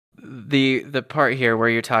the part here where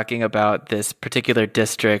you're talking about this particular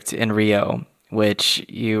district in Rio, which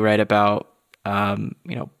you write about,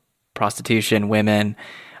 you know, prostitution, women,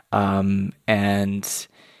 and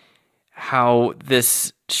how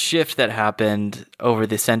this shift that happened over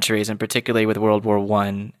the centuries, and particularly with World War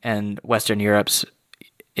One and Western Europe's,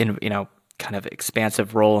 you know, kind of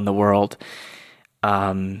expansive role in the world,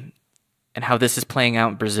 and how this is playing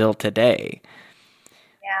out in Brazil today.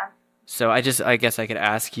 Yeah. So I guess I could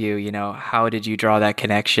ask you, you know, how did you draw that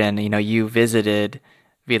connection? You know, you visited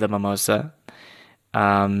Villa Mimosa.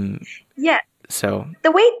 Um, Yeah. so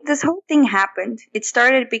The way this whole thing happened, it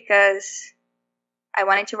started because I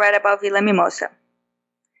wanted to write about Villa Mimosa.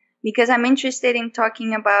 Because I'm interested in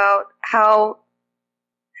talking about how,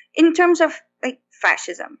 in terms of like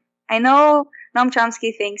fascism, I know Noam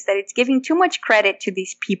Chomsky thinks that it's giving too much credit to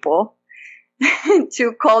these people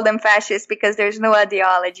to call them fascists because there's no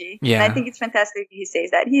ideology. And I yeah. think it's fantastic he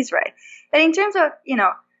says that. He's right. But in terms of, you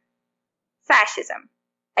know, fascism,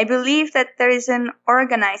 I believe that there is an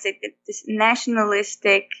organized, this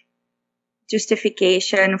nationalistic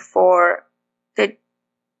justification for the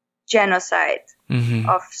genocide Mm-hmm.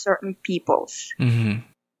 of certain peoples. Mm-hmm.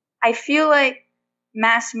 I feel like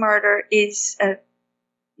mass murder is a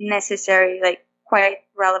necessary, like quite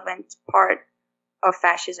relevant part of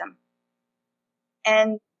fascism.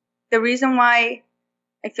 And the reason why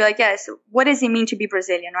I feel like, yes, what does it mean to be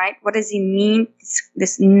Brazilian, right? What does it mean,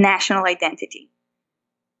 this national identity?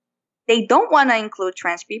 They don't want to include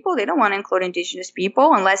trans people. They don't want to include indigenous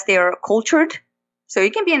people unless they are cultured. So you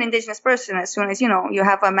can be an indigenous person as soon as, you know, you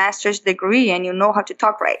have a master's degree and you know how to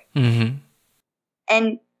talk right. Mm-hmm.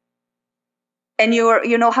 And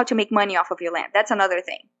you know how to make money off of your land. That's another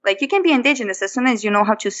thing. Like, you can be indigenous as soon as you know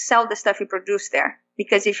how to sell the stuff you produce there.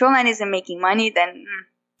 Because if your land isn't making money, then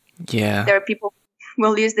Yeah. there are people who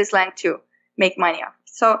will use this land to make money off.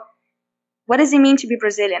 So what does it mean to be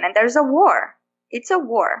Brazilian? And there's a war. It's a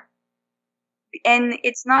war. And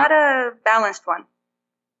it's not a balanced one.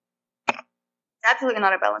 It's absolutely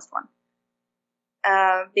not a balanced one.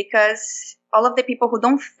 Because all of the people who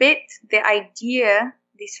don't fit the idea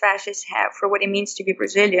these fascists have for what it means to be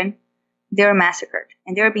Brazilian, they're massacred.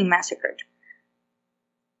 And they're being massacred.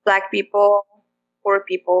 Black people, poor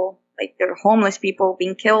people, like they're homeless people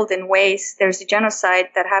being killed in ways. There's a genocide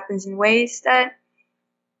that happens in ways that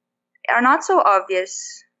are not so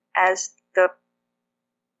obvious as the,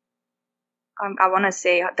 I want to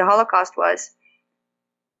say, the Holocaust was.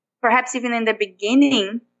 Perhaps even in the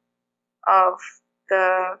beginning of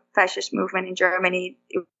the fascist movement in Germany,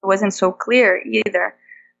 it wasn't so clear either.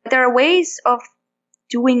 But there are ways of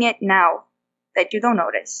doing it now that you don't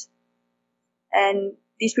notice. And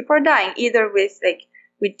these people are dying either with like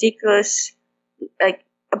ridiculous, like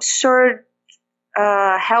absurd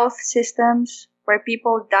health systems where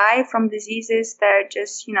people die from diseases that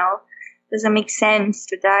just, you know, doesn't make sense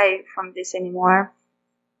to die from this anymore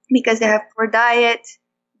because they have poor diet,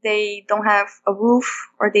 they don't have a roof,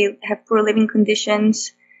 or they have poor living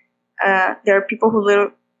conditions. There are people who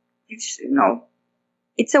live, you know,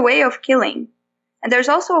 it's a way of killing. And there's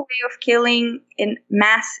also a way of killing in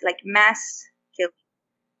mass, like mass killing,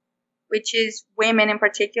 which is women in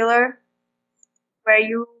particular, where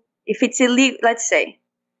you, if it's illegal, let's say,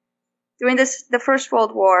 during the First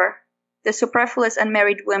World War, the superfluous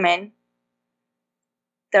unmarried women,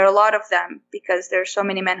 there are a lot of them because there are so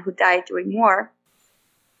many men who died during war.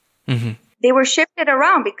 Mm-hmm. They were shifted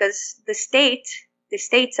around because the states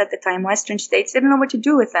at the time, Western states, didn't know what to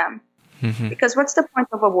do with them. Mm-hmm. Because what's the point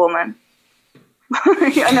of a woman?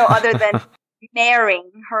 You know, other than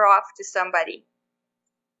marrying her off to somebody.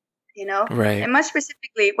 You know? Right. And much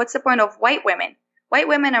specifically, what's the point of white women? White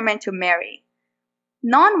women are meant to marry.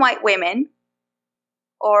 Non-white women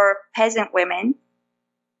or peasant women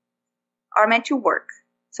are meant to work.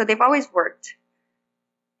 So they've always worked.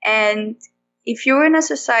 And if you're in a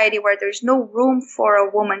society where there's no room for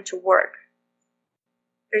a woman to work,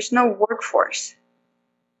 there's no workforce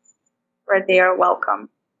where they are welcome,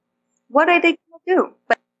 what are they going to do?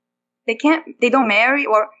 But they don't marry,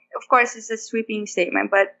 or of course it's a sweeping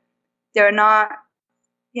statement, but they're not,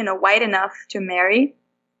 you know, white enough to marry,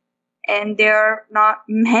 and they're not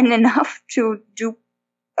men enough to do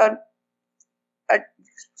a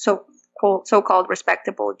so-called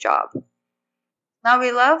respectable job. Now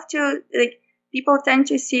we love to, like, people tend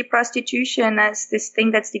to see prostitution as this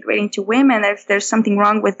thing that's degrading to women, if there's something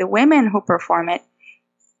wrong with the women who perform it.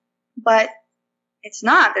 But it's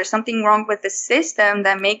not. There's something wrong with the system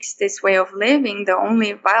that makes this way of living the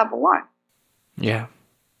only viable one. Yeah.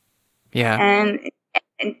 Yeah. And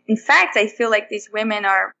in fact, I feel like these women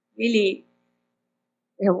are really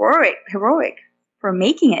heroic for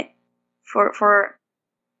making it. for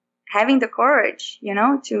having the courage,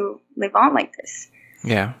 to live on like this.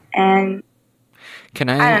 Yeah. And I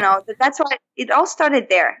don't know. That's why it all started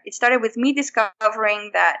there. It started with me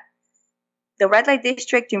discovering that the red light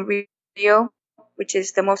district in Rio, which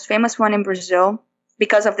is the most famous one in Brazil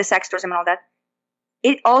because of the sex tourism and all that,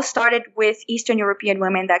 it all started with Eastern European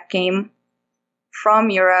women that came from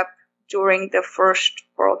Europe during the First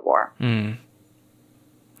World War.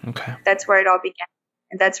 Okay. That's where it all began.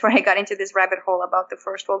 And that's where I got into this rabbit hole about the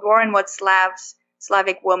First World War and what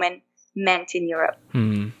Slavic women meant in Europe.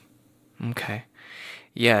 Okay.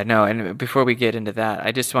 Yeah, no, and before we get into that,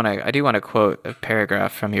 I do want to quote a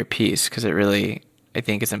paragraph from your piece, because it really, I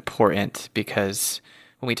think, is important, because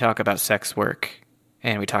when we talk about sex work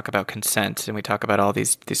and we talk about consent and we talk about all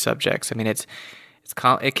these subjects, I mean, it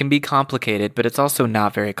can be complicated, but it's also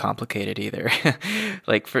not very complicated either.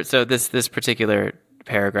 So this particular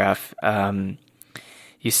paragraph,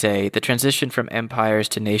 you say, the transition from empires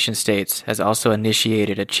to nation states has also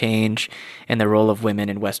initiated a change in the role of women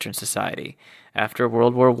in Western society. After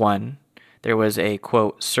World War I, there was a,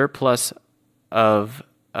 quote, surplus of,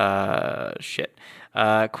 quote,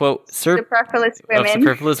 superfluous women.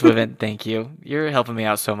 Superfluous women, thank you. You're helping me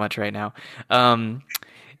out so much right now.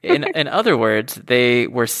 In other words, they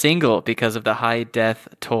were single because of the high death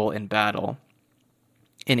toll in battle.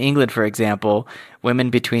 In England, for example,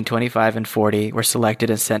 women between 25 and 40 were selected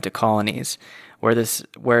and sent to colonies, where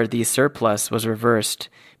the surplus was reversed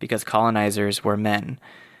because colonizers were men.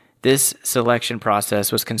 This selection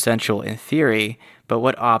process was consensual in theory, but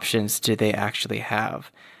what options did they actually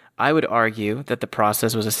have? I would argue that the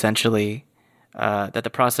process was essentially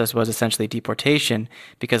deportation,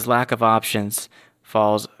 because lack of options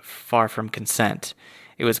falls far from consent.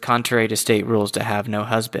 It was contrary to state rules to have no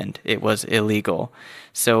husband. It was illegal.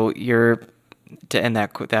 So you're, to end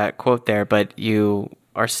that quote there, but you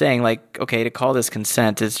are saying, like, okay, to call this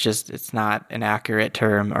consent is it's not an accurate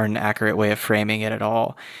term or an accurate way of framing it at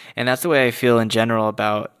all. And that's the way I feel in general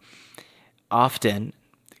about, often,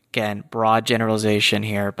 again, broad generalization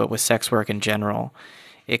here, but with sex work in general,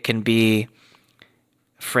 it can be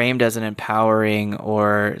framed as an empowering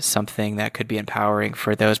or something that could be empowering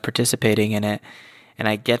for those participating in it. And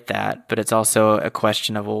I get that, but it's also a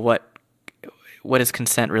question of, well, what does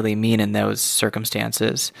consent really mean in those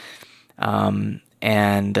circumstances? And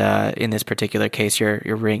in this particular case,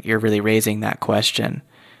 you're really raising that question.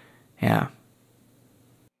 Yeah.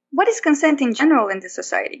 What is consent in general in this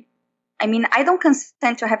society? I mean, I don't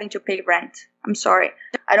consent to having to pay rent. I'm sorry.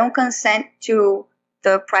 I don't consent to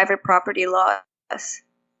the private property laws.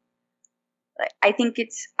 I think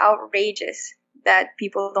it's outrageous that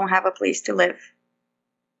people don't have a place to live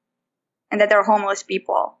and that they're homeless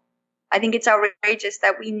people. I think it's outrageous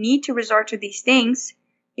that we need to resort to these things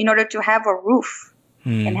in order to have a roof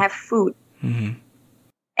and have food. Mm-hmm.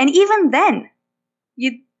 And even then,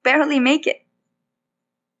 you barely make it.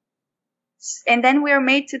 And then we are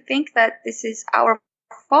made to think that this is our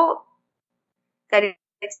fault, that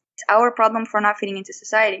it's our problem for not fitting into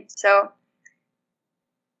society. So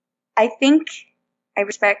I think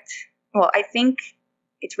it's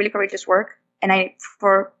really courageous work, and I,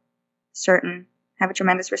 for certain, have a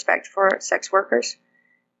tremendous respect for sex workers.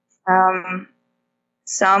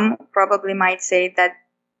 Some probably might say that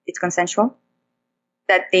it's consensual,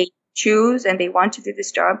 that they choose and they want to do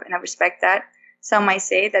this job, and I respect that. Some might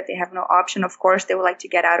say that they have no option. Of course, they would like to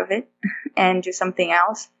get out of it and do something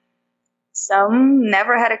else. Some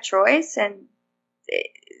never had a choice, and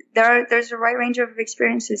there's a wide range of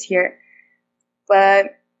experiences here.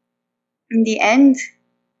 But in the end,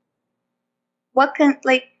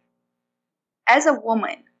 as a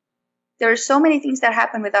woman, there are so many things that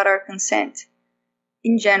happen without our consent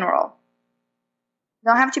in general. You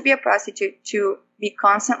don't have to be a prostitute to be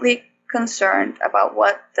constantly concerned about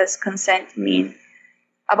what does consent mean,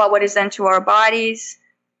 about what is done to our bodies,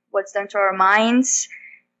 what's done to our minds.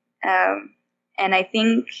 And I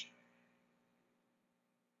think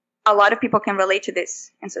a lot of people can relate to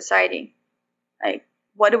this in society. Like,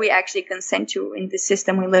 what do we actually consent to in the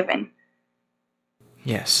system we live in?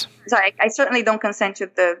 Yes. So I certainly don't consent to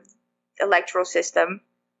the electoral system,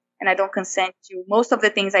 and I don't consent to most of the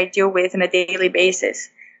things I deal with on a daily basis.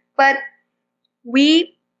 But we're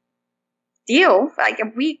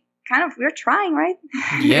trying, right?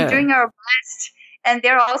 Yeah. We're doing our best, and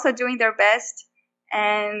they're also doing their best.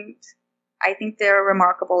 And I think they're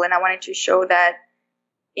remarkable. And I wanted to show that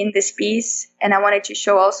in this piece. And I wanted to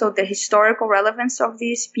show also the historical relevance of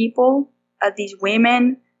these people, these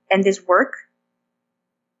women, and this work,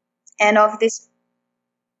 and of this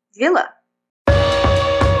villa